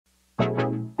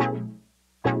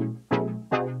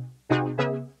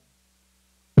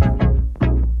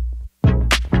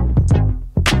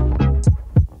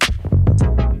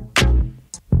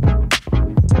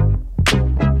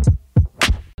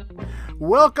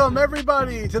Welcome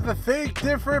everybody to the Think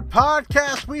Different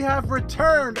podcast. We have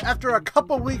returned after a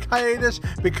couple week hiatus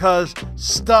because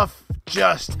stuff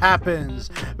just happens.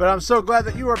 But I'm so glad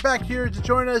that you are back here to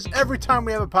join us every time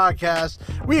we have a podcast.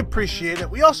 We appreciate it.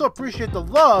 We also appreciate the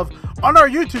love on our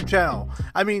YouTube channel.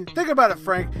 I mean, think about it,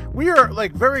 Frank. We are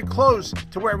like very close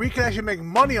to where we can actually make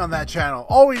money on that channel.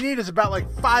 All we need is about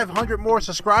like 500 more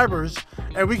subscribers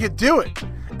and we could do it.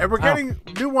 And we're getting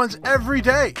new ones every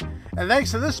day. And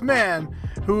thanks to this man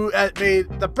who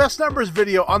made the best numbers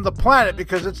video on the planet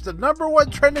because it's the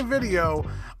 #1 trending video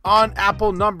on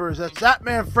Apple numbers. That's that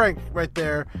man Frank right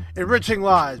there, enriching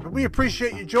lives. But we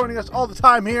appreciate you joining us all the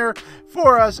time here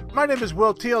for us. My name is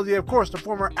Will TLD, of course, the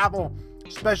former Apple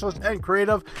specialist and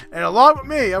creative. And along with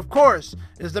me, of course,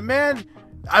 is the man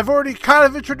I've already kind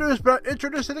of introduced, but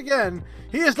introduce it again.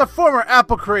 He is the former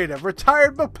Apple creative,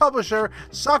 retired book publisher,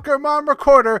 soccer mom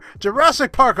recorder,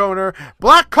 Jurassic Park owner,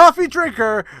 black coffee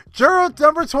drinker, Juror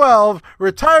number 12,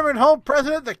 retirement home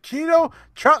president, the Keto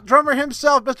trout drummer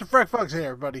himself, Mr. Frank Funk's here,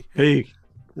 everybody. Hey,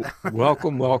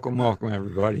 welcome,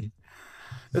 everybody.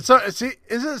 Isn't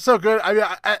it so good? I mean,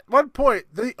 at one point,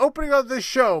 the opening of this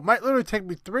show might literally take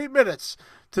me 3 minutes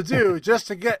to do just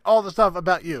to get all the stuff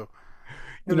about you.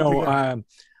 You know,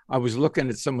 I was looking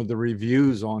at some of the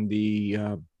reviews on the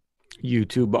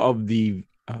YouTube of the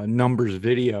numbers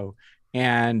video,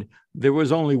 and there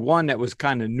was only one that was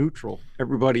kind of neutral.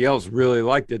 Everybody else really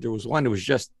liked it. There was one that was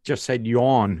just said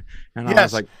yawn, and I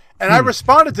was like, and I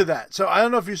responded to that. So I don't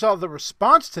know if you saw the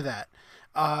response to that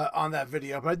on that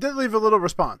video, but I did leave a little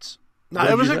response. Now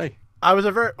it was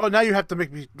now you have to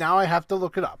make me. Now I have to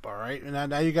look it up. All right, and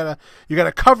now you gotta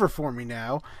cover for me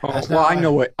now. I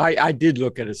know what I did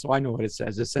look at it, so I know what it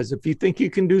says. It says if you think you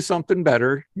can do something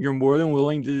better, we're more than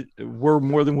willing to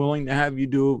have you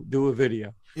do a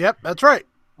video. Yep, that's right.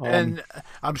 And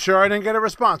I'm sure I didn't get a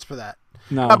response for that.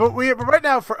 No, but right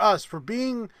now for us, for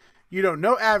being,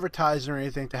 no advertising or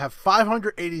anything, to have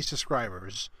 580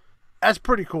 subscribers, that's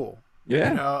pretty cool.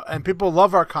 Yeah, and people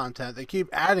love our content. They keep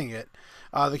adding it.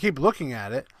 They keep looking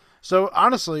at it. So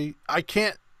honestly, I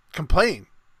can't complain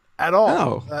at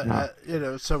all. No.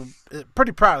 So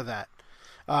pretty proud of that.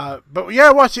 But we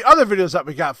gotta watch the other videos that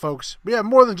we got, folks. We have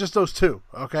more than just those two,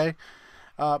 okay?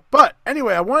 But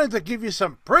anyway, I wanted to give you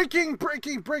some breaking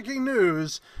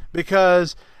news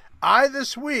because I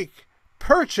this week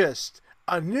purchased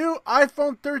a new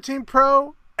iPhone 13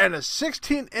 Pro and a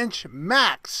 16-inch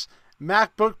Max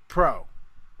MacBook Pro.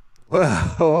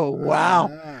 Oh, wow.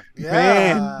 Yeah.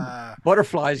 Man,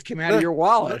 butterflies came out of your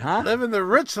wallet, huh? Living the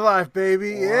rich life,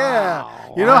 baby. Wow. Yeah.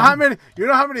 You know how many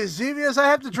Zevias I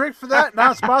have to drink for that?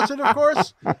 Not sponsored, of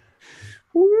course.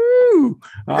 Woo!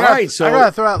 All right, so I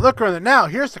gotta throw out liquor in it. Now,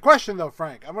 here's the question though,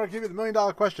 Frank. I'm gonna give you the $1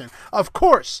 million question. Of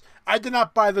course, I did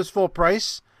not buy this full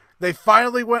price. They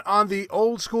finally went on the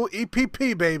old school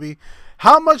EPP, baby.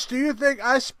 How much do you think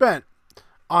I spent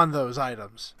on those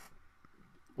items?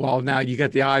 Well, now you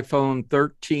got the iPhone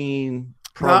 13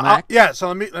 Pro Max. Yeah,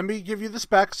 so let me give you the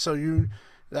specs so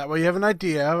that way you have an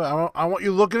idea. I want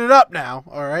you looking it up now,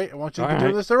 all right? I want you to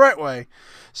do this the right way.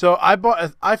 So I bought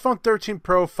an iPhone 13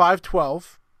 Pro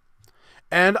 512,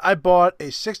 and I bought a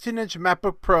 16-inch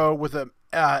MacBook Pro with a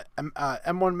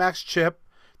M1 Max chip,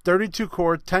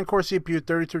 32-core, 10-core CPU,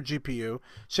 32 GPU,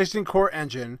 16-core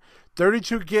engine,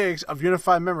 32 gigs of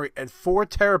unified memory, and 4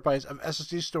 terabytes of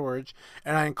SSD storage,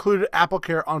 and I included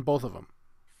AppleCare on both of them.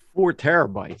 4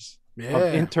 terabytes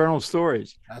of internal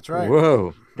storage. That's right.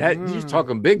 Whoa, you're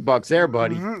talking big bucks there,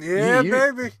 buddy. Yeah,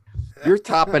 baby. You're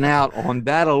topping out on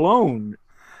that alone.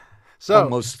 So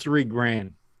almost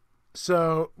 $3,000.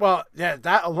 So, well, yeah,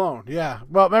 that alone, yeah.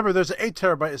 Well, remember, there's an 8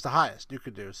 terabyte is the highest you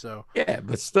could do. So yeah,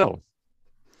 but still.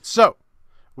 So,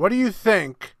 what do you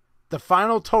think the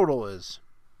final total is?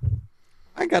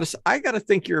 I gotta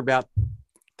think you're about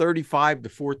 35 to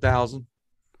 4,000.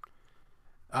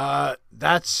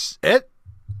 That's it.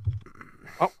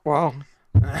 Oh well,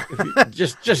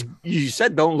 you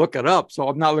said don't look it up, so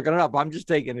I'm not looking it up. I'm just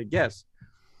taking a guess.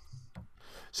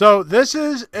 So this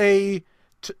is the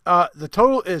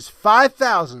total is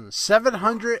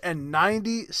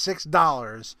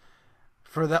 $5,796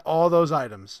 for all those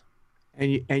items.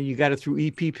 And you got it through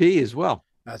EPP as well.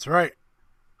 That's right.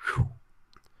 Whew.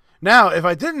 Now, if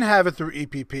I didn't have it through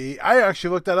EPP, I actually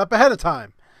looked that up ahead of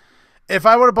time. If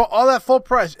I would have bought all that full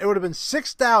price, it would have been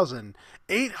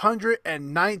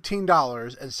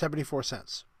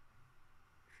 $6,819.74.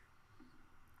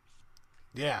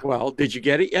 Yeah. Well, did you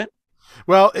get it yet?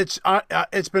 Well, it's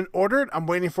been ordered. I'm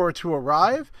waiting for it to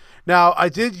arrive. Now, I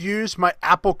did use my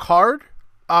Apple Card.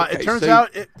 It turns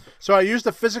out, so I used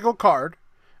the physical card,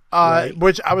 Right.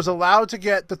 which I was allowed to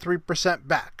get the 3%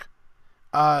 back.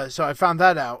 So I found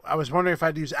that out. I was wondering if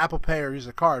I'd use Apple Pay or use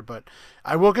a card, but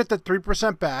I will get the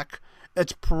 3% back.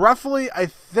 It's roughly, I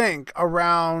think,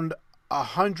 around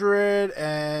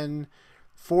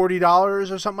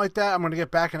 $140 or something like that. I'm going to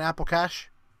get back in Apple Cash.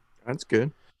 That's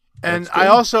good. And That's good. I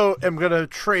also am going to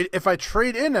trade, if I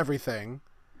trade in everything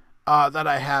that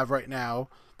I have right now,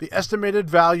 the estimated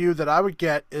value that I would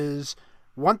get is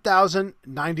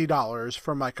 $1,090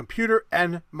 for my computer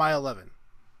and my 11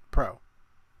 Pro.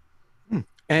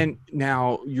 And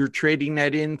now you're trading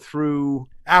that in through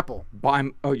Apple.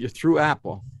 You're through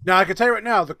Apple. Now, I can tell you right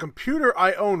now, the computer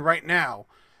I own right now,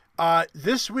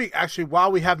 this week, actually, while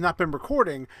we have not been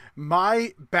recording,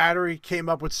 my battery came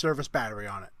up with service battery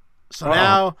on it. So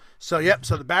now, so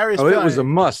the battery is it was a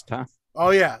must, huh?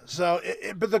 Oh, yeah. So,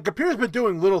 but the computer's been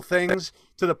doing little things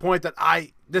to the point that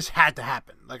this had to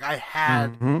happen. Like, I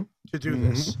had to do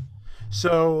this.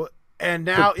 So, and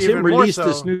now Tim even released more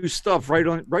so, this new stuff right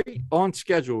on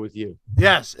schedule with you.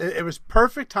 Yes, it was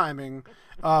perfect timing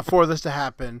for this to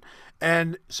happen.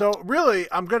 And so, really,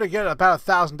 I'm going to get about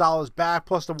 $1,000 back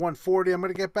plus the $140 I'm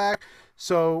going to get back.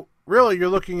 So, really, you're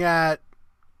looking at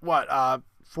what,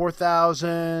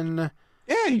 $4,000?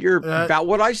 Yeah, you're about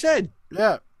what I said.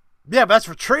 Yeah, but that's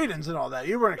for trade-ins and all that.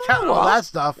 You weren't counting all that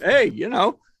stuff. Hey,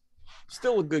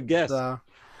 still a good guess.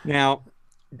 Now,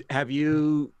 have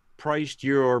you priced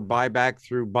your buyback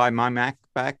through Buy My Mac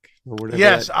Back or whatever?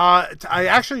 Yes, I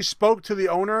actually spoke to the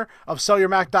owner of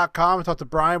sellyourmac.com and talked to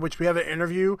Brian, which we have an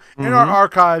interview in our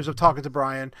archives of talking to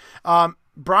Brian.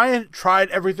 Brian tried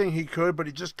everything he could, but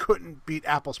he just couldn't beat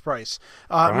Apple's price.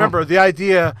 Remember, the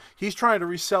idea, he's trying to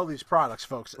resell these products,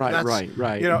 folks. Right.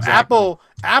 Exactly.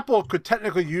 Apple could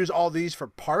technically use all these for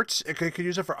parts. It could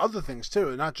use it for other things,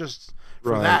 too, not just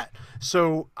for that.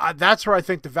 So that's where I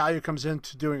think the value comes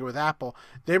into doing it with Apple.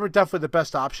 They were definitely the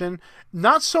best option.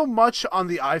 Not so much on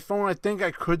the iPhone. I think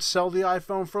I could sell the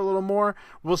iPhone for a little more.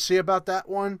 We'll see about that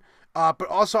one. But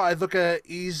also, I look at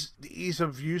the ease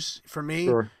of use for me.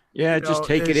 Sure. Yeah, just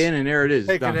take it in, and there it is.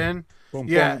 Take it in. Boom,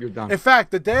 Yeah. boom, you're done. In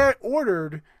fact, the day I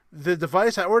ordered the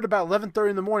device, I ordered about 11:30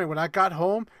 in the morning. When I got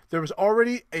home, there was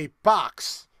already a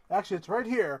box. Actually, it's right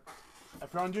here.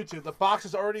 If you're on YouTube, the box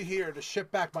is already here to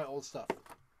ship back my old stuff.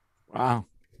 Wow.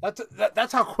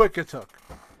 That's how quick it took.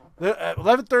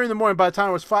 11:30 in the morning. By the time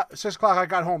it was 6 o'clock, I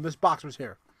got home. This box was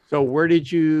here. So where did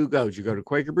you go? Did you go to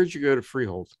Quaker Bridge or you go to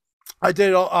Freehold? I did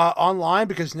it online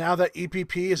because now that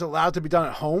EPP is allowed to be done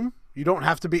at home, you don't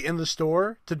have to be in the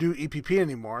store to do EPP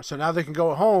anymore. So now they can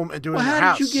go home and do it in their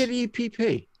house. How did you get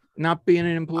EPP? Not being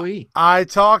an employee. I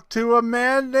talked to a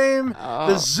man named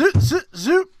the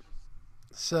Zoop.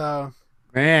 So,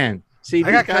 man, see,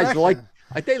 these guys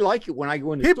they like it when I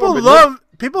go in the store.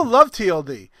 People love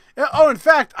TLD. Oh, in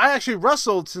fact, I actually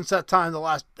wrestled since that time. The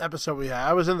last episode we had,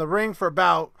 I was in the ring for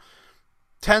about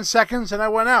 10 seconds and I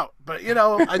went out. But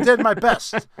I did my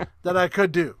best that I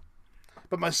could do.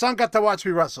 But my son got to watch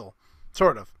me wrestle,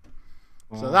 sort of.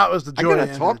 So that was the joy. I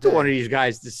gotta talk to one of these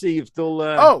guys to see if they'll.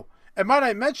 Oh, and might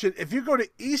I mention, if you go to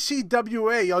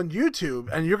ECWA on YouTube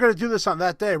and you're going to do this on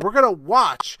that day, we're going to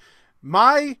watch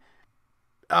my.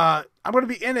 I'm going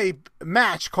to be in a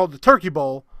match called the Turkey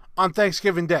Bowl on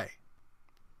Thanksgiving Day.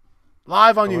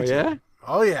 Live on YouTube. Yeah?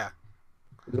 Oh, yeah.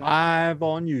 Live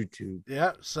on YouTube.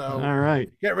 Yeah, so all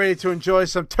right. Get ready to enjoy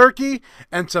some turkey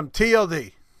and some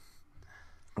TLD.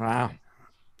 Wow.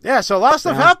 Yeah, so a lot of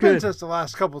stuff happened since the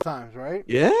last couple of times, right?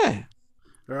 Yeah.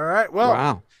 All right. Well.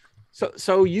 Wow.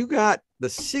 So you got the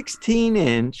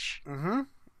 16-inch.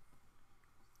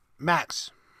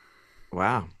 Max.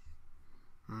 Wow.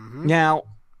 Now,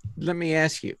 let me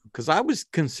ask you, because I was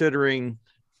considering,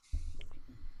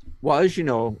 well, as you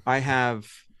know, I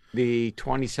have the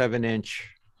 27-inch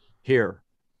here,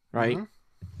 right?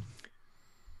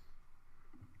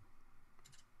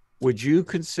 Would you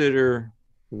consider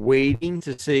waiting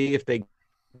to see if they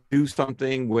do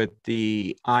something with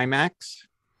the iMacs?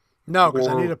 No, because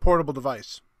I need a portable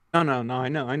device. No, I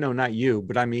know, not you,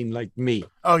 but I mean like me.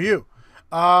 Oh, you.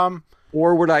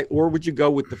 Or would you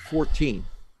go with the 14?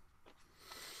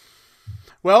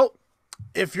 Well,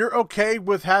 if you're okay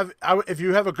with if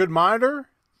you have a good monitor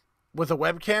with a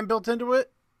webcam built into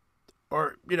it,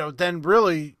 or then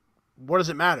really, what does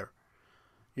it matter?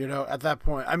 At that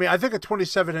point, I mean, I think a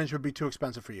 27-inch would be too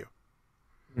expensive for you.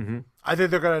 I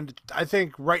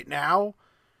think right now,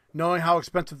 knowing how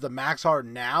expensive the Macs are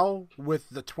now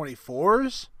with the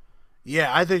 24s,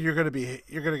 yeah, I think you're gonna get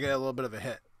a little bit of a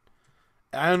hit.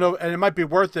 I don't know, and it might be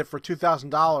worth it for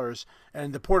 $2,000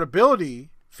 and the portability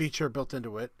feature built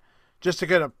into it, just to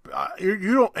get a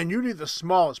you don't, and you need the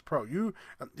smallest Pro.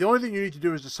 The only thing you need to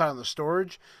do is decide on the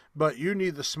storage, but you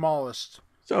need the smallest.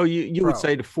 So you would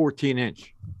say the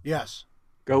 14-inch. Yes.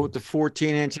 Go with the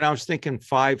 14-inch, and I was thinking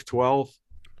 512.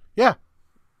 Yeah.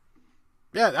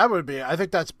 Yeah, that would be. I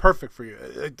think that's perfect for you.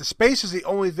 The space is the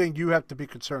only thing you have to be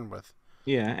concerned with.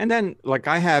 Yeah, and then like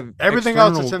I have everything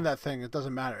else that's in that thing, it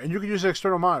doesn't matter, and you can use an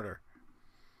external monitor.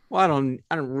 Well,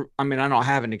 I don't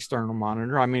have an external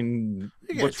monitor. I mean,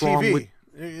 you get what's a TV.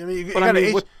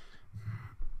 wrong with?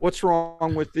 What's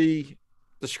wrong with the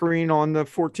screen on the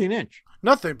 14-inch?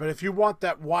 Nothing. But if you want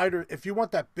that wider, if you want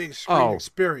that big screen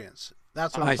experience,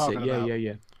 that's what I'm talking about.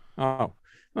 Yeah. Oh,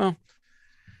 well,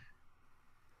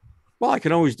 I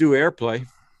can always do AirPlay.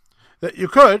 That you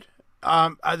could.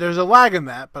 There's a lag in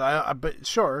that, but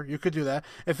sure, you could do that.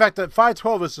 In fact, that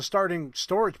 512 is the starting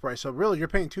storage price, so really you're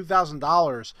paying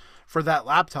 $2,000 for that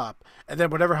laptop, and then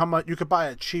how much you could buy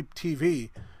a cheap TV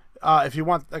if you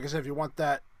want. Like I said, if you want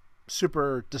that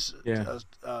super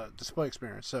display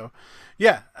experience. So,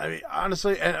 yeah, I mean,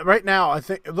 honestly, and right now, I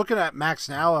think looking at Macs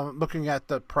now, I'm looking at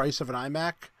the price of an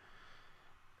iMac.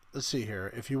 Let's see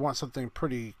here. If you want something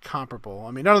pretty comparable,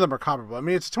 I mean, none of them are comparable. I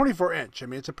mean, it's 24-inch. I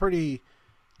mean, it's a pretty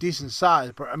decent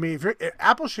size, but I mean, if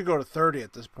Apple should go to 30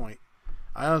 at this point.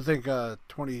 I don't think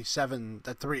 27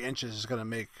 at 3 inches is going to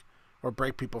make or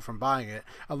break people from buying it,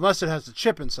 unless it has the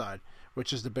chip inside,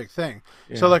 which is the big thing.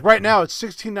 Yeah. So like right now, it's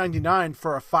 $16.99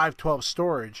 for a 512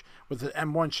 storage with an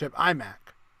M1 chip iMac.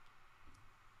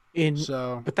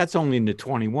 But that's only in the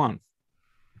 21.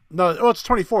 No, it's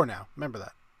 24 now. Remember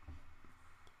that.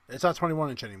 It's not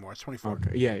 21-inch anymore. It's 24.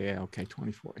 Okay. Yeah. Okay,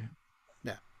 24.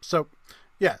 Yeah. So.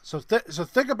 Yeah, so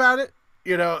think about it.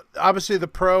 You know, obviously the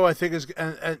Pro, I think, is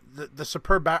and the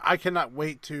superb back. I cannot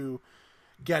wait to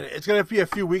get it. It's going to be a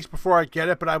few weeks before I get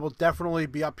it, but I will definitely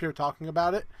be up here talking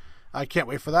about it. I can't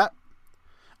wait for that.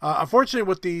 Unfortunately,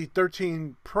 with the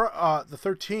 13 Pro, the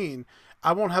 13,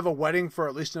 I won't have a wedding for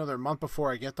at least another month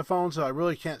before I get the phone, so I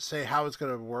really can't say how it's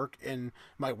going to work in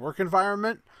my work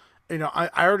environment. You know, I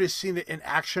already seen it in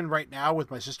action right now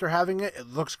with my sister having it. It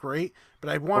looks great,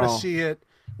 but I want to see it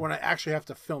when I actually have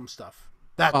to film stuff.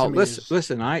 That to me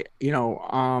listen,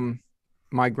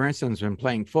 my grandson's been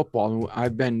playing football.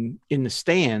 I've been in the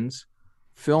stands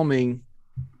filming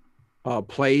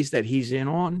plays that he's in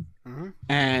on. Mm-hmm.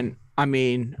 And I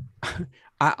mean,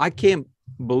 I can't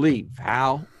believe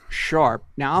how sharp.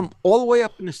 Now I'm all the way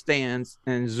up in the stands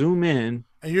and zoom in.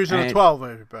 And using a 12,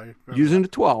 everybody. Using the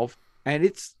 12, and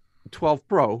it's 12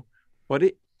 Pro, but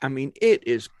it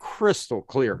is crystal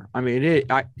clear. I mean,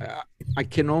 I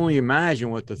can only imagine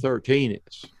what the 13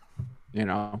 is, you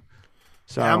know.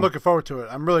 So yeah, I'm looking forward to it.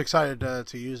 I'm really excited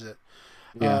to use it.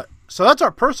 Yeah. So that's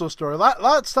our personal story. A lot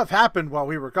of stuff happened while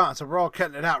we were gone, so we're all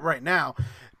getting it out right now.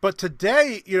 But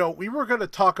today, you know, we were going to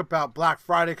talk about Black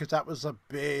Friday because that was a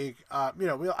big, I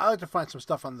like to find some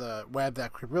stuff on the web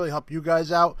that could really help you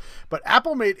guys out. But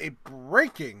Apple made a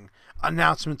breaking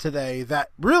announcement today that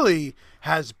really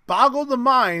has boggled the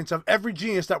minds of every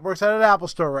genius that works at an Apple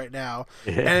store right now.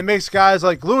 Yeah. And it makes guys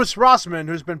like Louis Rossman,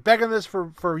 who's been begging this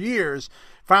for years,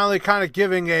 finally kind of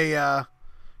giving a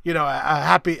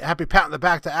happy pat on the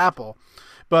back to Apple.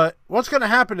 But what's going to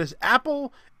happen is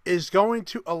Apple is going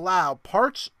to allow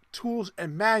parts, tools,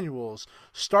 and manuals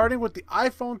starting with the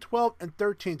iPhone 12 and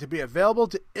 13 to be available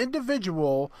to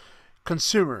individual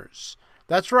consumers.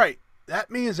 That's right.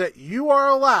 That means that you are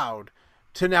allowed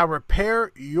to now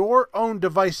repair your own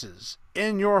devices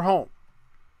in your home.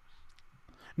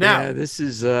 Now, yeah, this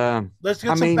is let's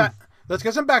get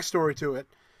some backstory to it.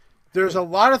 There's a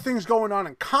lot of things going on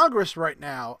in Congress right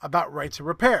now about rights of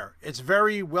repair. It's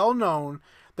very well known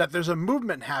that there's a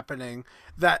movement happening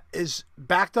that is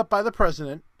backed up by the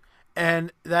president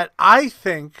and that I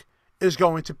think is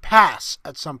going to pass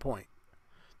at some point.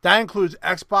 That includes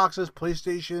Xboxes,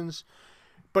 PlayStations.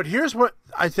 But here's what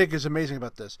I think is amazing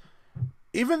about this.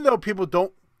 Even though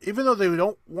they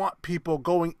don't want people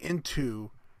going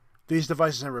into these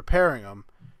devices and repairing them,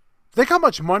 think how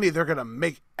much money they're going to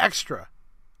make extra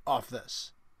off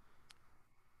this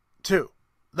too.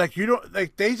 Like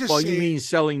they just. Well, you mean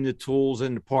selling the tools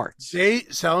and the parts?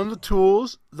 Selling the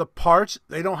tools, the parts.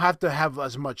 They don't have to have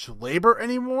as much labor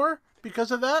anymore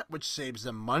because of that, which saves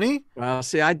them money. Well,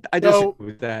 see, I disagree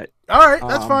with that. All right,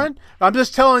 that's fine. I'm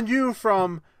just telling you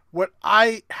from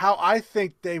how I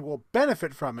think they will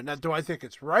benefit from it. Now, do I think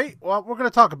it's right? Well, we're going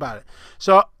to talk about it.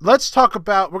 So let's talk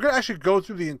about. We're going to actually go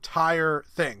through the entire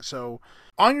thing. So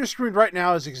on your screen right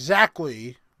now is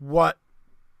exactly what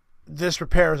this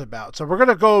repair is about. So we're going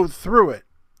to go through it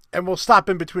and we'll stop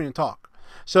in between and talk.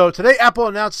 So today, Apple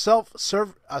announced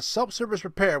self-service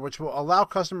repair, which will allow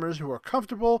customers who are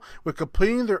comfortable with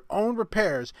completing their own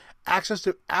repairs access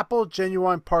to Apple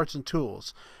genuine parts and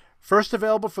tools. First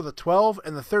available for the 12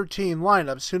 and the 13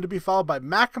 lineup, soon to be followed by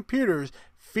Mac computers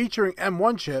featuring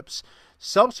M1 chips.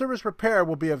 Self-service repair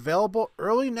will be available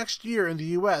early next year in the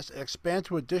U.S. and expand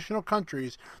to additional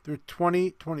countries through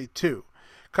 2022.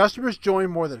 Customers join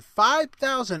more than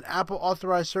 5,000 Apple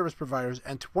authorized service providers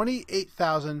and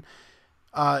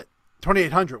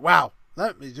 2,800. Wow.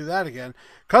 Let me do that again.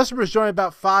 Customers join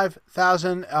about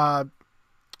 5,000 and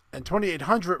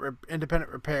 2,800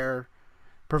 independent repair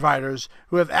providers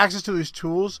who have access to these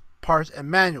tools, parts,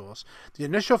 and manuals. The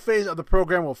initial phase of the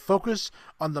program will focus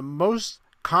on the most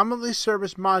commonly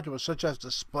serviced modules such as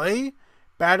display,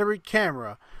 battery,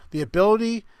 camera. The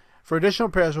ability for additional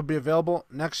repairs will be available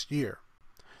next year.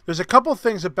 There's a couple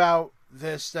things about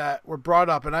this that were brought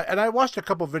up, and I watched a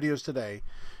couple videos today.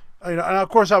 And of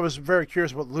course I was very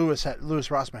curious what Louis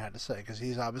Rossmann had to say, because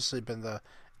he's obviously been the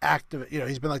active,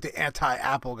 he's been like the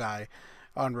anti-Apple guy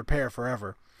on repair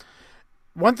forever.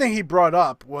 One thing he brought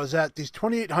up was that these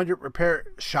 2,800 repair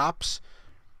shops,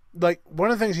 like one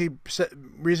of the things he said,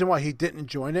 reason why he didn't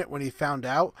join it when he found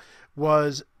out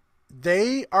was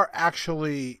they are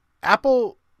actually,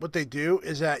 Apple, what they do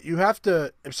is that you have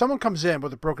to, if someone comes in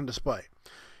with a broken display,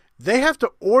 they have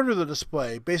to order the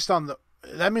display based on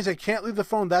that means they can't leave the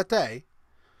phone that day.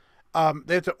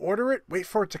 They have to order it, wait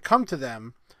for it to come to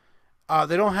them.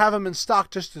 They don't have them in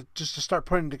stock just to start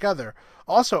putting them together.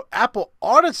 Also, Apple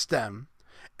audits them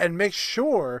and makes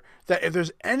sure that if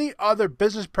there's any other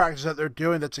business practice that they're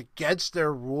doing that's against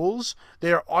their rules,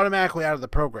 they are automatically out of the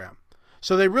program.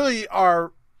 So they really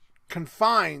are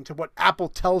confined to what Apple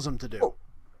tells them to do. Oh,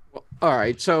 well, all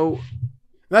right, so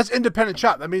that's independent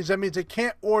shop. That means they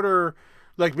can't order,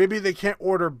 like maybe they can't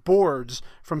order boards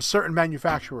from certain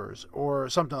manufacturers or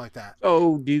something like that.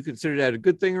 So do you consider that a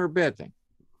good thing or a bad thing?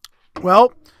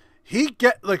 Well,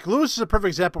 Lewis is a perfect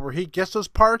example where he gets those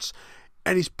parts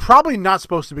and he's probably not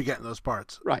supposed to be getting those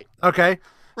parts. Right. Okay.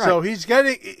 Right. So he's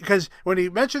getting, because when he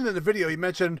mentioned in the video, he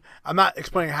mentioned, I'm not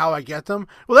explaining how I get them.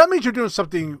 Well, that means you're doing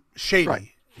something shady. Right.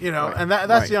 Right. And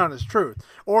that's the honest truth.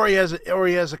 Or he has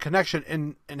a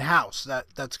connection in house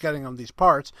that's getting him these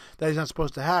parts that he's not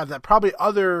supposed to have, that probably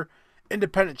other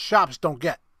independent shops don't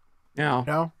get.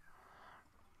 Now,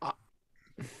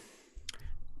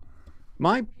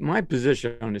 my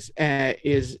position on this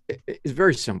is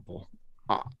very simple.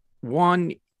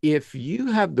 One, if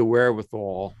you have the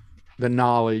wherewithal, the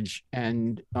knowledge,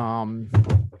 and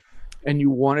you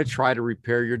want to try to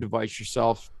repair your device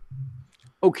yourself,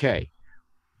 okay.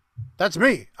 That's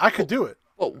me. I could do it.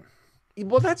 Well,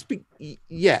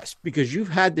 yes, because you've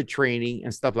had the training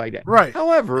and stuff like that. Right.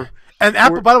 However, and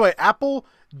Apple, by the way, Apple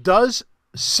does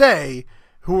say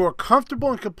who are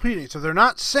comfortable in completing. So they're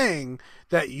not saying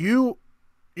that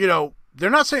they're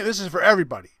not saying this is for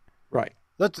everybody. Right.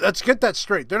 Let's get that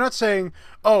straight. They're not saying,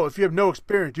 oh, if you have no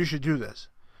experience, you should do this.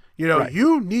 Right.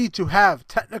 You need to have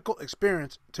technical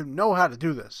experience to know how to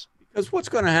do this. Because what's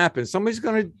going to happen?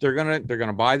 They're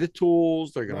gonna buy the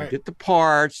tools. They're gonna get the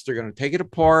parts. They're gonna take it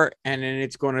apart, and then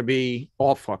it's going to be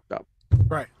all fucked up.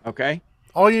 Right. Okay.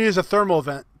 All you need is a thermal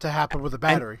event to happen with a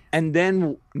battery. And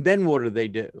then what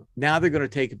do? Now they're going to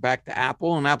take it back to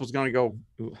Apple, and Apple's going to go,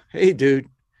 "Hey, dude,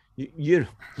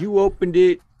 you opened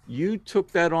it. You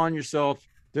took that on yourself.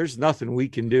 There's nothing we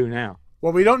can do now."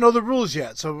 Well, we don't know the rules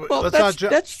yet, so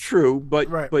that's true. But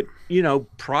right. But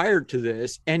prior to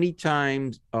this,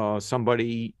 anytime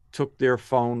somebody took their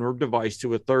phone or device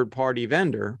to a third-party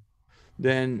vendor,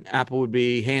 then Apple would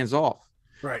be hands off.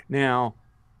 Right. Now,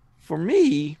 for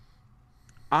me,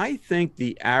 I think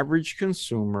the average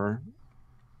consumer,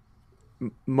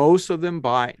 most of them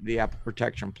buy the Apple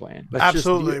Protection Plan.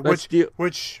 Absolutely.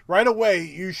 Which right away,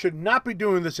 you should not be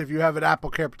doing this if you have an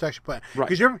Apple Care Protection Plan. Right.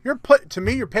 Because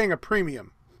you're paying a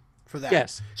premium for that.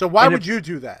 Yes. So why would you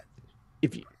do that?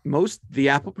 The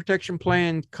Apple Protection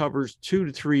Plan covers 2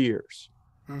 to 3 years.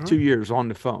 2 years on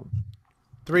the phone.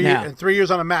 3 years and 3 years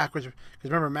on a Mac, because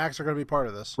remember, Macs are going to be part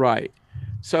of this. Right.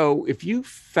 So if you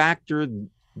factor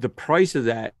the price of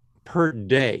that per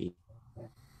day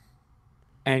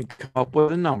and come up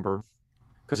with a number,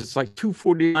 because it's like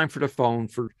 $249 for the phone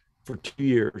for 2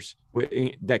 years,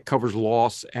 that covers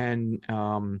loss and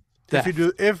theft.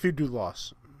 If you do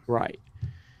loss, right?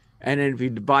 And then if you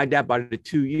divide that by the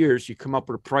 2 years, you come up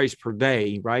with a price per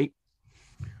day, right?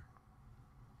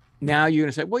 Now you're going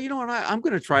to say, well, you know what? I'm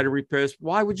going to try to repair this.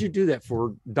 Why would you do that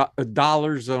for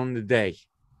dollars on the day?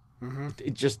 Mm-hmm.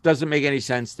 It just doesn't make any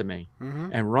sense to me. Mm-hmm.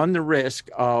 And run the risk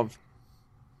of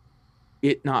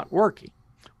it not working.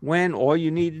 when all you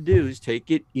need to do is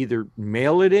take it, either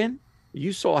mail it in.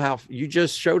 You saw how you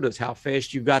just showed us how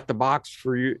fast you got the box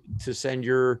for you to send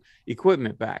your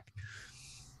equipment back.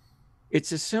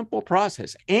 It's a simple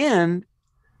process. And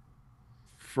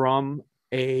from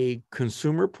a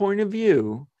consumer point of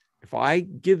view, if I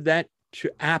give that to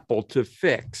Apple to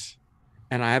fix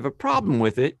and I have a problem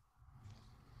with it,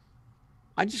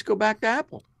 I just go back to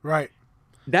Apple. Right.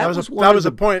 That was a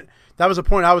point. That was a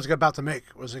point I was about to make,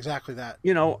 was exactly that.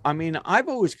 You know, I mean, I've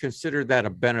always considered that a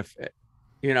benefit.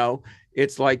 You know,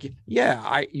 it's like,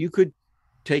 yeah, you could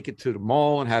take it to the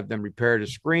mall and have them repair the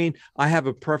screen. I have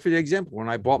a perfect example. When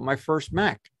I bought my first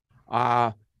Mac,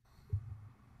 Quaker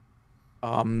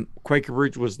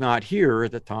Ridge was not here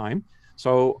at the time.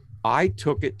 So I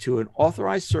took it to an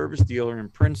authorized service dealer in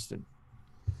Princeton,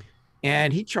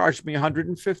 and he charged me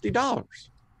 $150.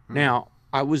 Now,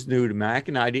 I was new to Mac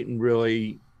and I didn't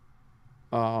really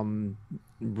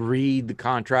read the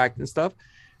contract and stuff,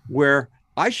 where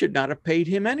I should not have paid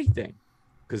him anything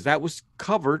because that was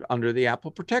covered under the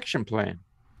Apple Protection Plan.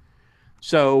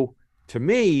 So to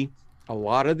me, a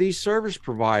lot of these service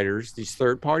providers, these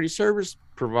third-party service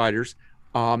providers,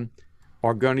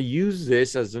 are going to use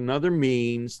this as another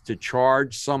means to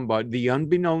charge somebody, the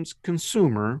unbeknownst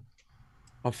consumer,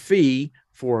 a fee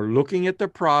for looking at the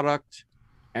product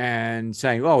and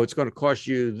saying, oh, it's going to cost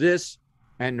you this,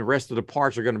 and the rest of the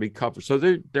parts are going to be covered. So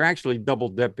they're actually double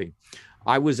dipping.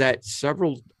 I was at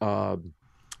several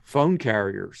phone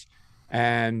carriers,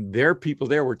 and their people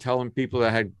there were telling people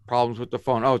that had problems with the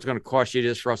phone, oh, it's going to cost you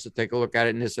this for us to take a look at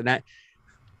it and this and that.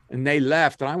 And they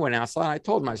left, and I went outside. I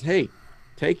told them, I said, hey,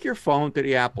 take your phone to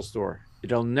the Apple store.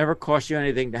 It'll never cost you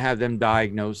anything to have them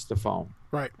diagnose the phone.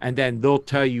 Right. And then they'll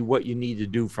tell you what you need to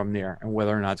do from there and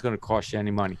whether or not it's going to cost you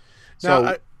any money. Now,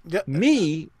 So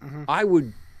I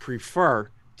would prefer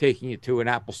taking it to an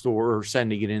Apple store or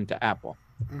sending it into Apple.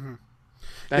 Mm-hmm.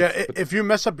 Yeah, if you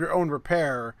mess up your own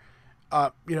repair,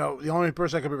 you know, the only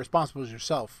person that could be responsible is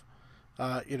yourself.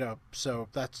 You know, so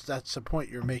that's the point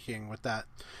you're making with that.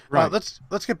 Right.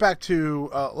 Let's get back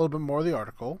to a little bit more of the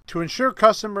article. To ensure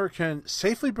customer can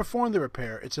safely perform the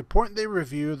repair, it's important they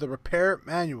review the repair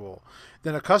manual.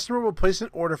 Then a customer will place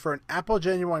an order for an Apple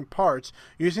Genuine Parts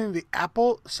using the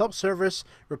Apple Self-Service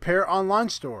Repair Online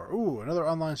Store. Ooh, another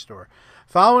online store.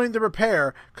 Following the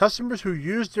repair, customers who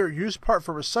use their used part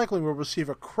for recycling will receive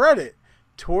a credit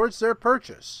towards their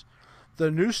purchase.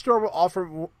 The new store will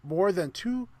offer more than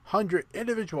 200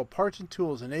 individual parts and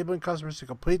tools, enabling customers to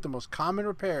complete the most common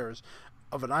repairs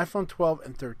of an iPhone 12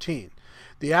 and 13.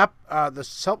 The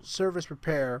self-service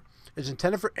repair is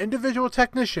intended for individual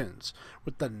technicians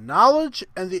with the knowledge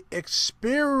and the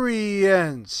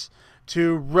experience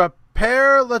to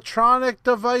repair electronic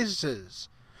devices.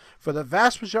 For the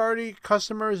vast majority of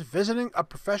customers, visiting a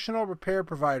professional repair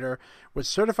provider with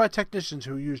certified technicians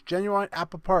who use genuine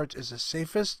Apple parts is the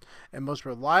safest and most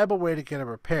reliable way to get a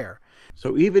repair.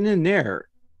 So even in there,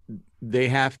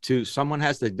 someone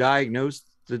has to diagnose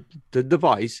the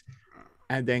device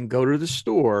and then go to the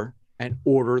store and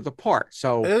order the part.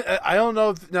 So I don't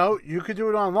know. No, you could do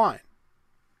it online.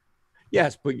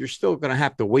 Yes, but you're still going to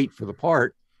have to wait for the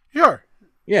part. Sure.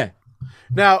 Yeah.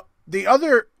 Now, the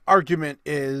other argument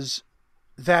is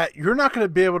that you're not going to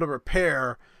be able to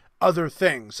repair other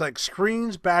things like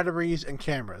screens, batteries, and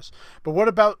cameras. But what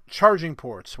about charging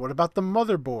ports? What about the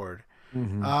motherboard?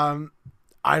 Mm-hmm.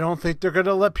 I don't think they're going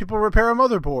to let people repair a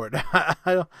motherboard.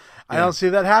 I don't see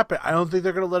that happen. I don't think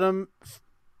they're going to let them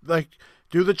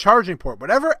do the charging port.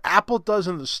 Whatever Apple does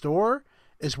in the store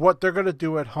is what they're going to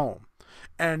do at home.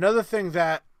 And another thing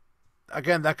that,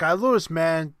 again, that guy Lewis,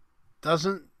 man, is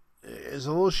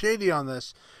a little shady on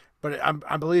this, but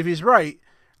I believe he's right,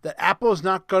 that Apple is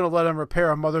not going to let him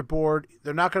repair a motherboard.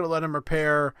 They're not going to let him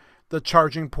repair the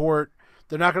charging port.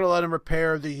 They're not going to let him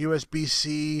repair the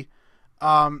USB-C.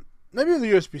 Maybe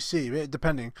the USB-C,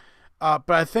 depending.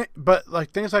 But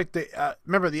things like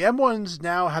remember the M1s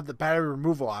now have the battery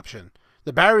removal option.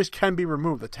 The batteries can be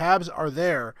removed. The tabs are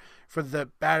there for the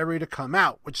battery to come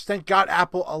out, which thank God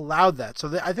Apple allowed that.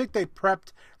 So I think they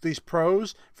prepped these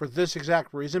Pros for this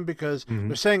exact reason, because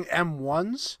they're saying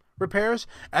M1s repairs.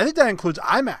 I think that includes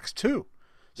iMacs too.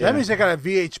 So that means they got a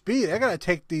VHB. They got to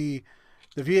take the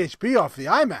VHB off the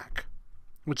iMac,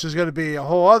 which is going to be a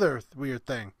whole other weird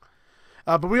thing.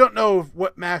 But we don't know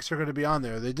what Macs are going to be on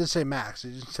there. They did say Macs. They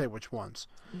didn't say which ones.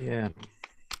 Yeah.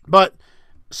 But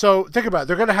so think about it.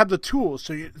 They're going to have the tools.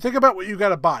 So you think about what you got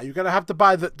to buy. You got to have to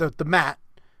buy the mat,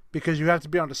 because you have to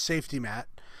be on a safety mat.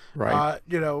 Right.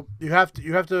 You have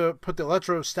to put the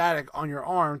electrostatic on your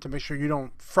arm to make sure you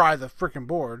don't fry the freaking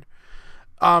board.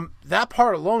 That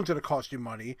part alone is going to cost you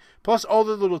money, plus all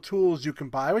the little tools you can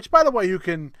buy, which, by the way, you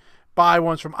can buy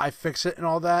ones from iFixit and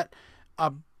all that.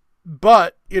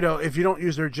 But, if you don't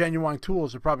use their genuine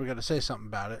tools, they're probably going to say something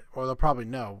about it, or they'll probably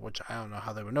know, which I don't know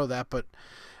how they would know that.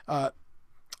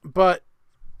 But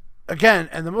again,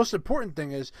 and the most important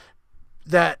thing is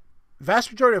that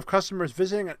vast majority of customers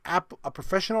visiting a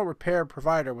professional repair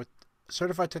provider with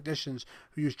certified technicians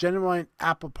who use genuine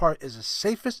Apple part is the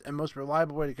safest and most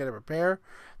reliable way to get a repair.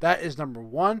 That is number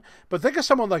one. But think of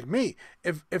someone like me.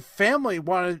 If family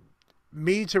wanted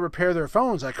me to repair their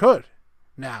phones, I could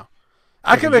now.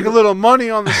 I can make a little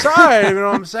money on the side. You know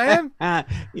what I'm saying?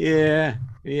 Yeah.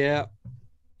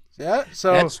 So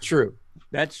that's true.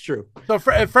 So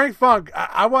Frank Funk,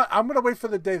 I'm gonna wait for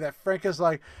the day that Frank is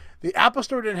like, the Apple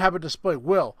Store didn't have a display.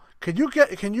 Will, can you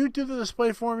do the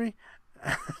display for me?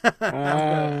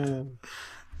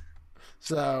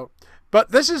 But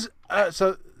this is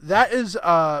that is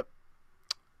a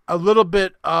little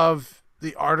bit of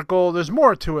the article. There's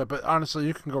more to it, but honestly,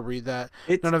 you can go read that.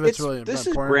 None of it's really important. This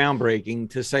is groundbreaking,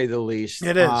 to say the least.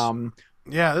 It is.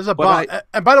 Yeah, there's a bomb.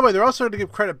 And by the way, they're also going to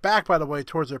give credit back, by the way,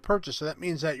 towards their purchase. So that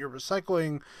means that you're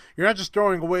recycling. You're not just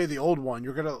throwing away the old one.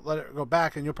 You're going to let it go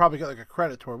back, and you'll probably get like a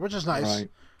credit toward it, which is nice. Right.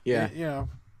 Yeah.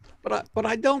 But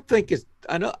I don't think it's.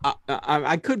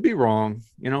 I could be wrong,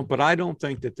 but I don't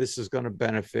think that this is going to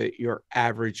benefit your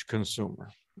average consumer.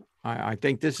 I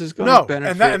think this is going to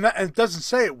benefit. And it doesn't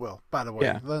say it will. By the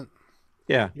way.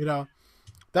 Yeah.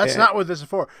 That's not what this is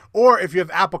for. Or if you have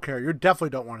Apple Care, you definitely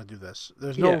don't want to do this.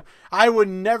 I would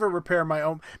never repair my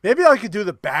own. Maybe I could do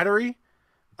the battery,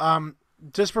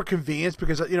 just for convenience,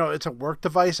 because it's a work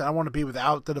device. And I want to be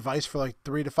without the device for like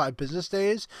 3 to 5 business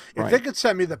days. If they could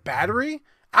send me the battery,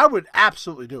 I would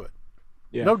absolutely do it.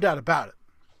 Yeah. No doubt about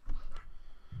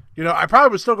it. I probably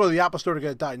would still go to the Apple Store to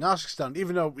get diagnostics done,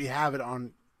 even though we have it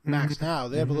on Macs now.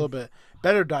 They have a little bit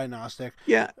better diagnostic.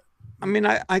 Yeah. I mean,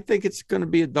 I think it's going to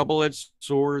be a double-edged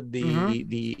sword.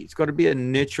 It's going to be a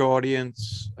niche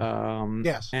audience.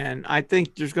 Yes. And I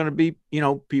think there's going to be,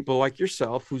 people like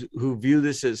yourself who view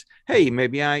this as, hey,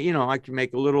 maybe I can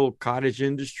make a little cottage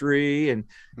industry. And,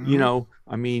 you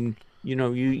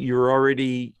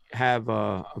already have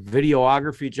a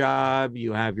videography job.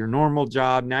 You have your normal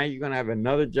job. Now you're going to have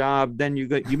another job. Then you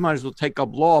might as well take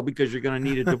up law, because you're going to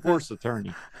need a divorce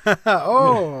attorney.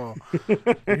 Oh, you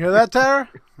hear that, Tara?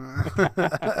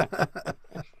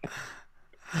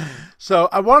 So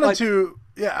I wanted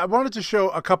to show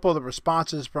a couple of the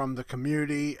responses from the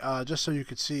community, just so you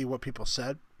could see what people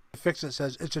said. Fixit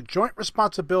says it's a joint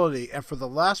responsibility, and for the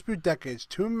last few decades,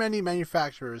 too many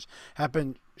manufacturers have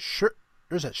been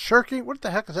shirking. What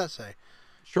the heck does that say?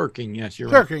 Shirking, yes, you're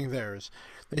shirking right. Theirs.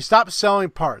 They stopped selling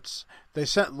parts. They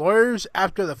sent lawyers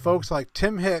after the folks like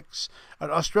Tim Hicks, an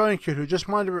Australian kid who just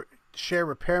wanted to share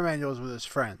repair manuals with his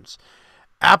friends.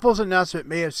 Apple's announcement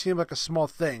may have seemed like a small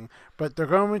thing, but they're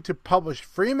going to publish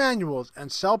free manuals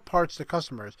and sell parts to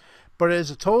customers. But it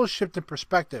is a total shift in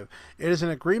perspective. It is an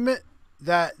agreement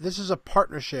that this is a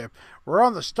partnership. We're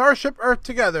on the Starship Earth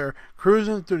together,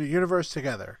 cruising through the universe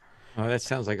together. Oh, that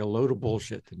sounds like a load of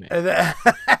bullshit to me.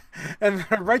 And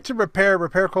the Right to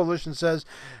Repair Coalition says,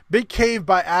 big cave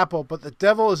by Apple, but the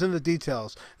devil is in the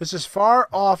details. This is far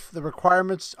off the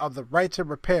requirements of the right to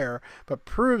repair, but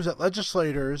proves that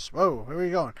legislators, whoa, where are we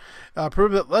going?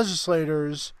 Proves that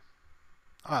legislators,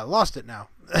 I lost it now.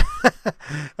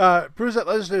 Proves that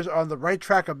legislators are on the right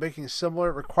track of making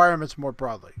similar requirements more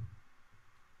broadly.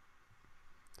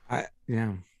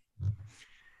 Yeah.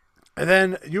 And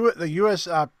then the U.S.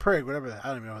 PRIG, whatever I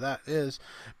don't even know what that is,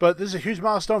 but this is a huge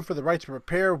milestone for the right to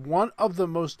repair. One of the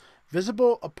most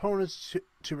visible opponents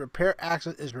to repair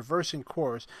access is reversing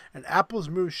course, and Apple's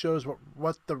move shows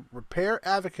what the repair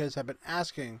advocates have been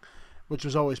asking, which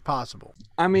was always possible.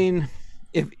 I mean,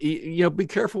 if be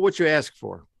careful what you ask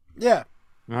for. Yeah,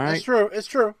 all right, it's true. It's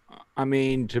true. I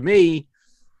mean, to me.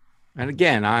 And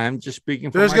again, I'm just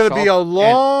speaking for myself. There's going to be a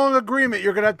long agreement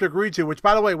you're going to have to agree to, which,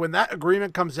 by the way, when that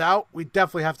agreement comes out, we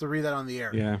definitely have to read that on the air.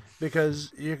 Yeah.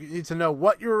 Because you need to know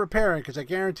what you're repairing, because I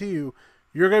guarantee you,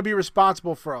 you're going to be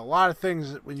responsible for a lot of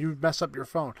things when you mess up your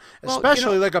phone.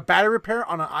 Especially like a battery repair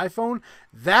on an iPhone.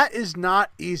 That is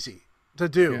not easy to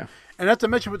do. Yeah. And not to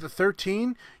mention with the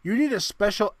 13, you need a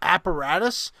special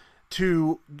apparatus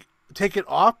to take it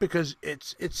off, because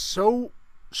it's so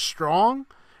strong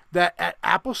that at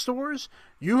Apple stores,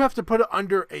 you have to put it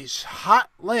under a hot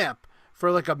lamp for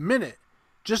like a minute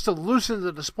just to loosen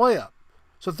the display up.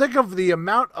 So think of the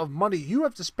amount of money you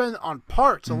have to spend on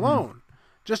parts alone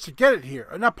just to get it here.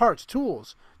 Not parts,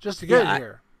 tools, just to get it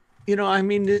here. I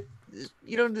mean,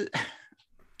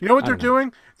 You know what they're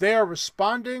doing? They are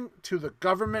responding to the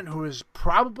government, who is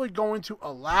probably going to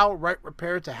allow right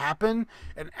repair to happen,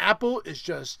 and Apple is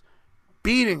just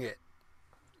beating it.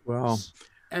 Well,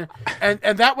 and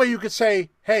that way you could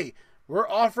say, hey, we're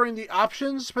offering the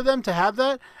options for them to have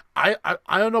that. I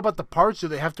don't know about the parts. Do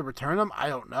they have to return them? I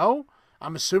don't know.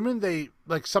 I'm assuming they,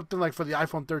 like something like for the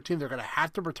iPhone 13, they're going to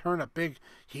have to return a big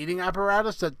heating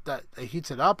apparatus that heats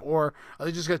it up, or are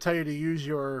they just going to tell you to use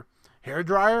your hair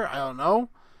dryer? I don't know.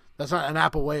 That's not an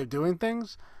Apple way of doing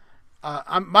things.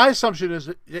 My assumption is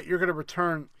that you're going to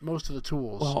return most of the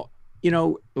tools. Well,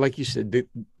 like you said,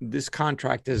 this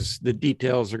contract is, the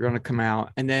details are going to come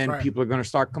out, and then people are going to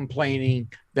start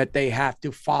complaining that they have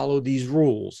to follow these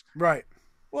rules. Right.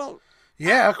 Well,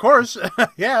 yeah, of course.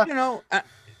 Yeah.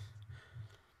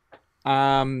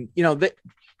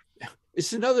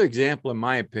 It's another example, in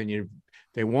my opinion.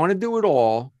 They want to do it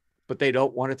all, but they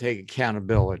don't want to take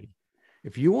accountability.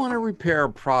 If you want to repair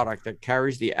a product that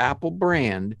carries the Apple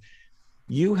brand,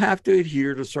 you have to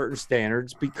adhere to certain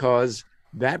standards because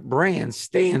that brand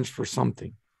stands for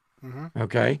something. Mm-hmm.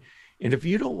 Okay. And if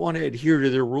you don't want to adhere to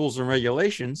their rules and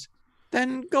regulations,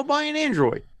 then go buy an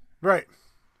Android. Right.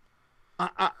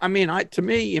 I mean, to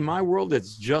me, in my world,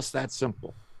 it's just that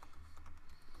simple.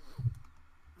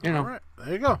 All right,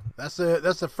 there you go. That's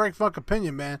a Frank Funk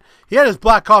opinion, man. He had his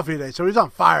black coffee today, so he's on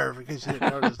fire. In case you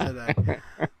didn't notice today.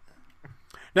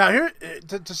 Now, here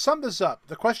to sum this up,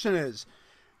 the question is: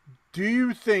 do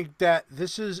you think that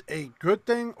this is a good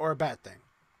thing or a bad thing?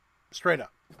 Straight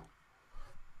up.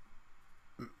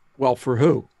 Well, for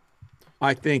who?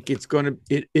 I think it's going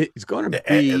to it's going to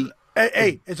be.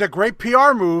 Hey, it's a great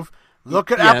PR move.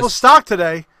 Look at Apple's stock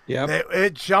today. Yeah,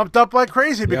 it jumped up like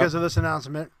crazy because of this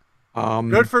announcement.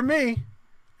 Good for me.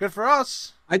 Good for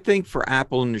us. I think for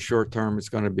Apple in the short term, it's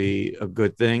going to be a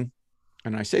good thing.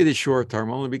 And I say the short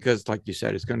term only because, like you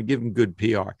said, it's going to give them good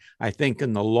PR. I think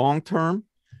in the long term,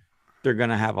 they're going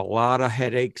to have a lot of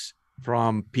headaches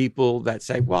from people that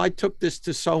say, well, I took this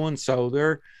to so-and-so.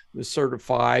 They're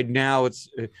certified. Now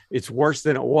it's worse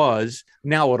than it was.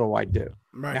 Now what do I do?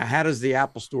 Right. Now, how does the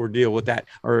Apple Store deal with that?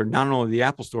 Or not only the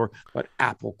Apple Store, but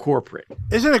Apple corporate.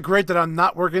 Isn't it great that I'm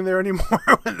not working there anymore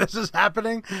when this is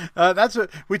happening? That's what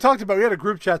we talked about. We had a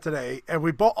group chat today, and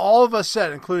all of us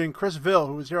said, including Chris Ville,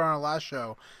 who was here on our last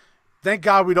show, thank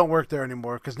God we don't work there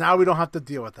anymore, because now we don't have to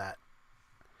deal with that.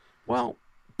 Well,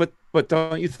 but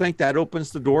don't you think that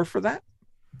opens the door for that?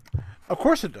 Of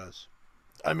course it does.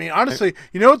 I mean, honestly,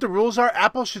 you know what the rules are?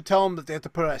 Apple should tell them that they have to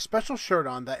put a special shirt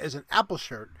on that is an Apple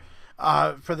shirt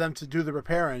for them to do the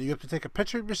repair in. You have to take a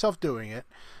picture of yourself doing it.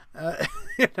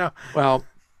 Well,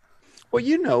 when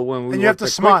we and you have to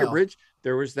smile. Bridge,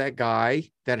 there was that guy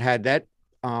that had that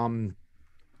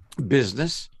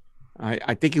business.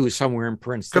 I think he was somewhere in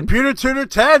Princeton. Computer Tutor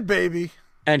Ted, baby.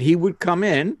 And he would come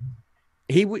in.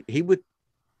 He would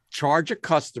charge a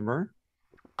customer,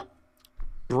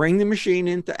 bring the machine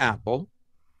into Apple,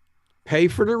 pay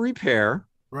for the repair,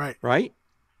 right,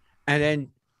 and then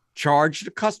charge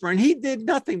the customer. And he did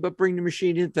nothing but bring the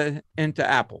machine into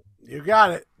Apple. You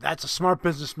got it. That's a smart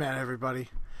businessman, everybody.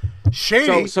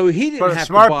 Shady, so he didn't have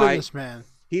smart to buy. Businessman.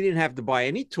 He didn't have to buy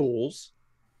any tools.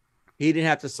 He didn't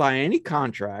have to sign any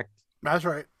contract. That's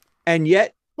right. And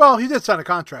yet, well, he did sign a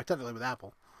contract, technically, with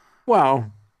Apple.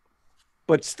 Well,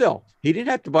 but still, he didn't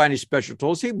have to buy any special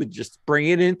tools. He would just bring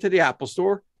it into the Apple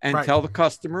Store and tell the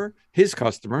customer, his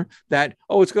customer, that,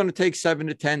 it's going to take 7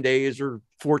 to 10 days or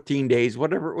 14 days,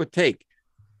 whatever it would take.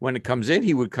 When it comes in,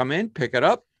 he would come in, pick it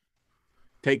up,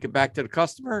 take it back to the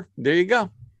customer. There you go.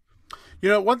 You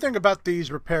know, one thing about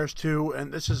these repairs too,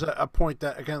 and this is a point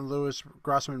that, again, Louis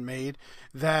Grossman made,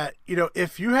 that,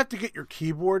 if you have to get your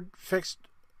keyboard fixed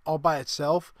all by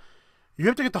itself, you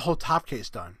have to get the whole top case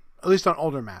done, at least on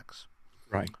older Macs.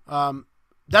 Right.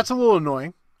 That's a little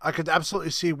annoying. I could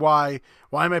absolutely see why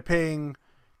am I paying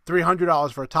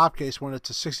 $300 for a top case when it's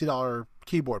a $60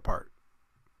 keyboard part?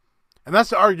 And that's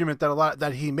the argument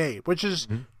that he made, which is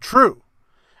true.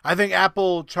 I think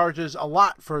Apple charges a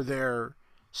lot for their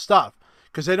stuff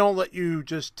because they don't let you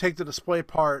just take the display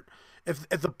part. If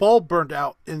the bulb burned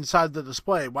out inside the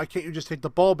display, why can't you just take the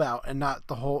bulb out and not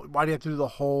the whole? Why do you have to do the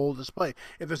whole display?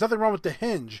 If there's nothing wrong with the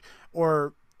hinge,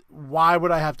 or why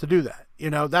would I have to do that?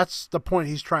 That's the point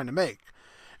he's trying to make.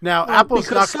 Now, Apple's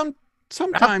because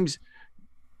sometimes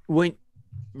when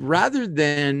rather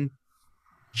than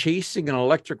chasing an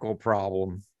electrical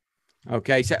problem,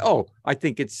 say, I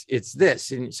think it's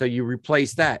this, and so you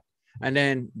replace that, and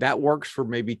then that works for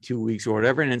maybe 2 weeks or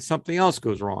whatever, and then something else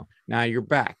goes wrong. Now you're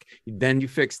back. Then you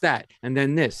fix that, and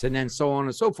then this, and then so on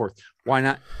and so forth. Why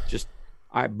not just?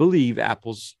 I believe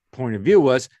Apple's point of view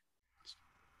was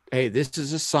hey, this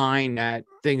is a sign that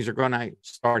things are going to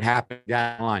start happening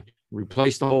down the line.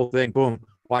 Replace the whole thing. Boom.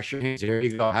 Wash your hands. Here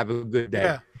you go. Have a good day.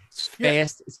 Yeah. It's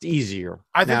fast. It's easier.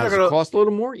 I think now, does it cost a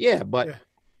little more? Yeah, but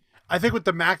I think with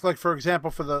the Mac, like for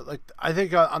example, I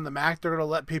think on the Mac they're going to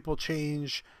let people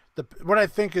change what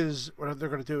they're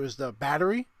going to do is the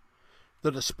battery,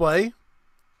 the display,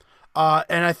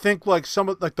 and I think like some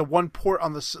of the one port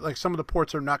on some of the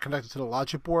ports are not connected to the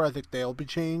logic board. I think they'll be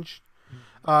changed,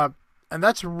 and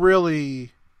that's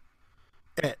really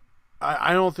it.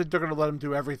 I don't think they're going to let them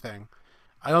do everything.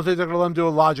 I don't think they're going to let them do a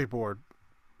logic board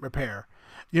repair.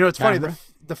 You know, it's funny.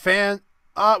 The fan,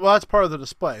 well, that's part of the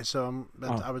display. So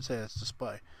I would say that's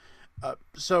display.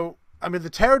 So, I mean, the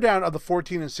teardown of the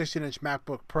 14 and 16-inch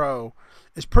MacBook Pro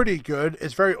is pretty good.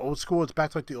 It's very old school. It's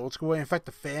back to like the old school way. In fact,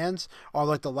 the fans are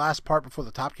like the last part before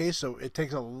the top case. So it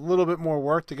takes a little bit more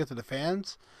work to get to the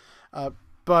fans.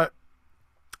 But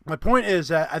my point is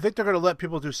that I think they're going to let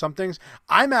people do some things.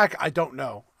 iMac, I don't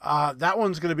know. That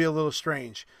one's going to be a little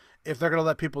strange if they're going to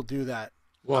let people do that.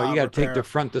 Well, you got to take the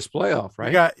front display off,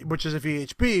 right? Which is a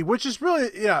VHB, which is really,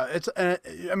 it's. I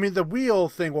mean, the wheel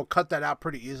thing will cut that out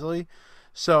pretty easily.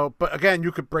 So, but again,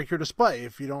 you could break your display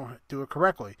if you don't do it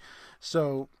correctly.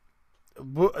 So,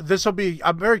 this will be.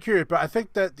 I'm very curious, but I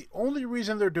think that the only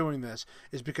reason they're doing this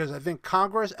is because I think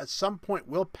Congress at some point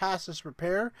will pass this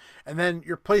repair, and then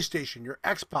your PlayStation, your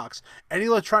Xbox, any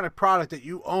electronic product that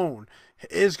you own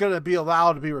is going to be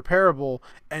allowed to be repairable,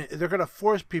 and they're going to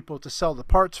force people to sell the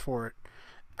parts for it.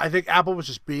 I think Apple was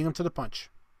just beating them to the punch,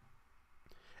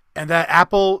 and that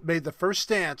Apple made the first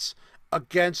stance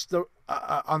against the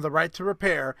on the right to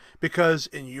repair because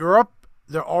in Europe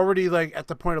they're already like at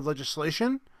the point of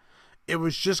legislation. It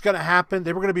was just going to happen.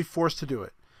 They were going to be forced to do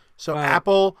it. So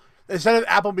Apple, instead of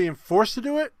Apple being forced to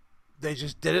do it, they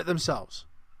just did it themselves.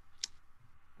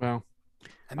 Well,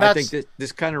 and I think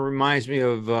this kind of reminds me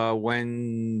of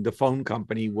when the phone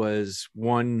company was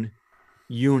one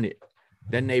unit.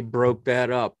 Then they broke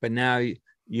that up, and now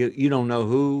you don't know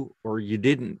who, or you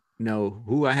didn't know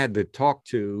who I had to talk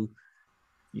to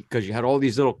because you had all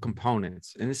these little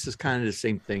components. And this is kind of the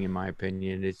same thing, in my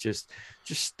opinion. It's just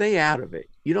stay out of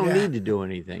it. You don't need to do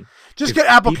anything. Just get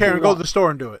Apple Care and go to the store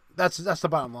and do it. That's the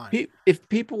bottom line. If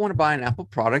people want to buy an Apple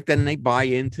product, then they buy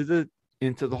into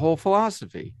the whole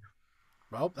philosophy.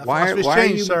 Well, that philosophy's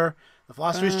changed, sir. The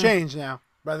philosophy's changed now,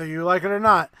 whether you like it or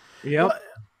not. Yep.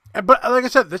 But like I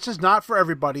said, this is not for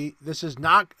everybody. This is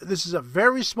a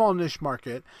very small niche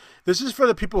market. This is for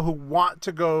the people who want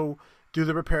to go do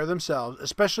the repair themselves,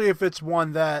 especially if it's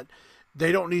one that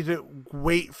they don't need to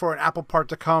wait for an Apple part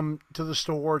to come to the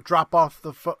store, drop off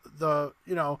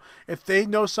if they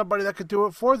know somebody that could do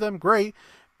it for them, great.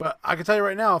 But I can tell you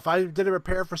right now, if I did a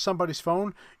repair for somebody's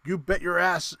phone, you bet your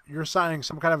ass you're signing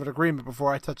some kind of an agreement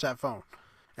before I touch that phone.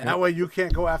 And that way you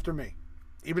can't go after me.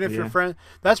 Even if your friend,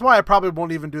 that's why I probably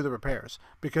won't even do the repairs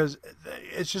because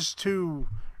it's just too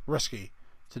risky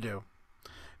to do.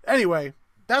 Anyway,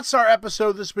 that's our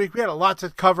episode this week. We had a lot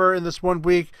to cover in this 1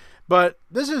 week, but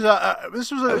this was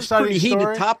an exciting pretty story.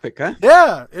 Heated topic, huh?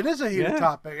 Yeah, it is a heated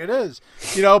topic. It is,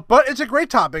 but it's a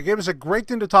great topic. It was a great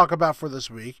thing to talk about for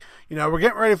this week. We're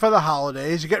getting ready for the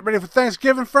holidays. You getting ready for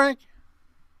Thanksgiving, Frank?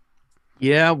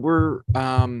 Yeah, we're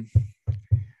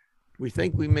we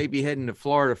think we may be heading to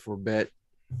Florida for a bit.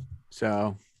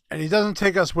 So, and he doesn't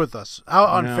take us with us. How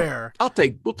unfair!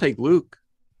 We'll take Luke.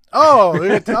 Oh,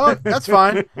 that's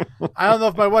fine. I don't know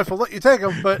if my wife will let you take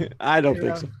him, but I don't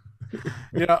think so.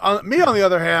 Me on the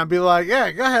other hand, be like,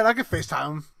 yeah, go ahead, I can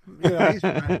FaceTime him. He's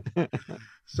fine.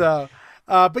 So,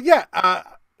 but yeah,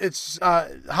 it's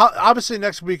obviously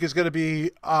next week is going to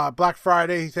be Black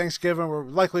Friday, Thanksgiving. We're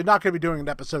likely not going to be doing an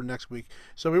episode next week,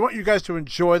 so we want you guys to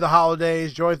enjoy the holidays,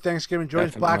 enjoy Thanksgiving, enjoy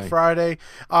Black Friday.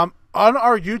 On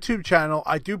our YouTube channel,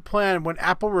 I do plan when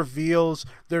Apple reveals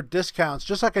their discounts,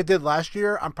 just like I did last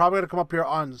year, I'm probably going to come up here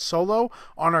on solo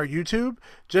on our YouTube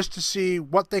just to see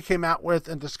what they came out with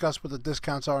and discuss what the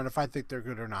discounts are and if I think they're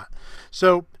good or not.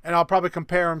 So, and I'll probably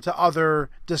compare them to other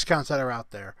discounts that are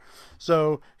out there.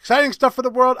 So, exciting stuff for the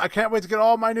world. I can't wait to get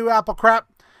all my new Apple crap.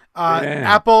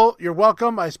 Apple, you're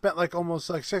welcome. I spent almost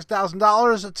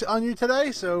 $6,000 on you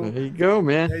today. So there you go,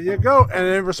 man. There you go. And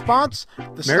in response,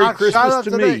 Merry Christmas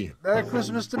to me. Merry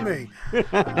Christmas to me.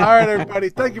 All right, everybody.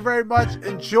 Thank you very much.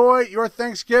 Enjoy your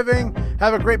Thanksgiving.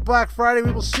 Have a great Black Friday.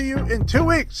 We will see you in 2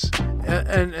 weeks.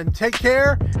 And take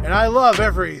care. And I love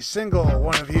every single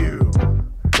one of you.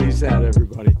 Peace out,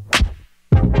 everybody.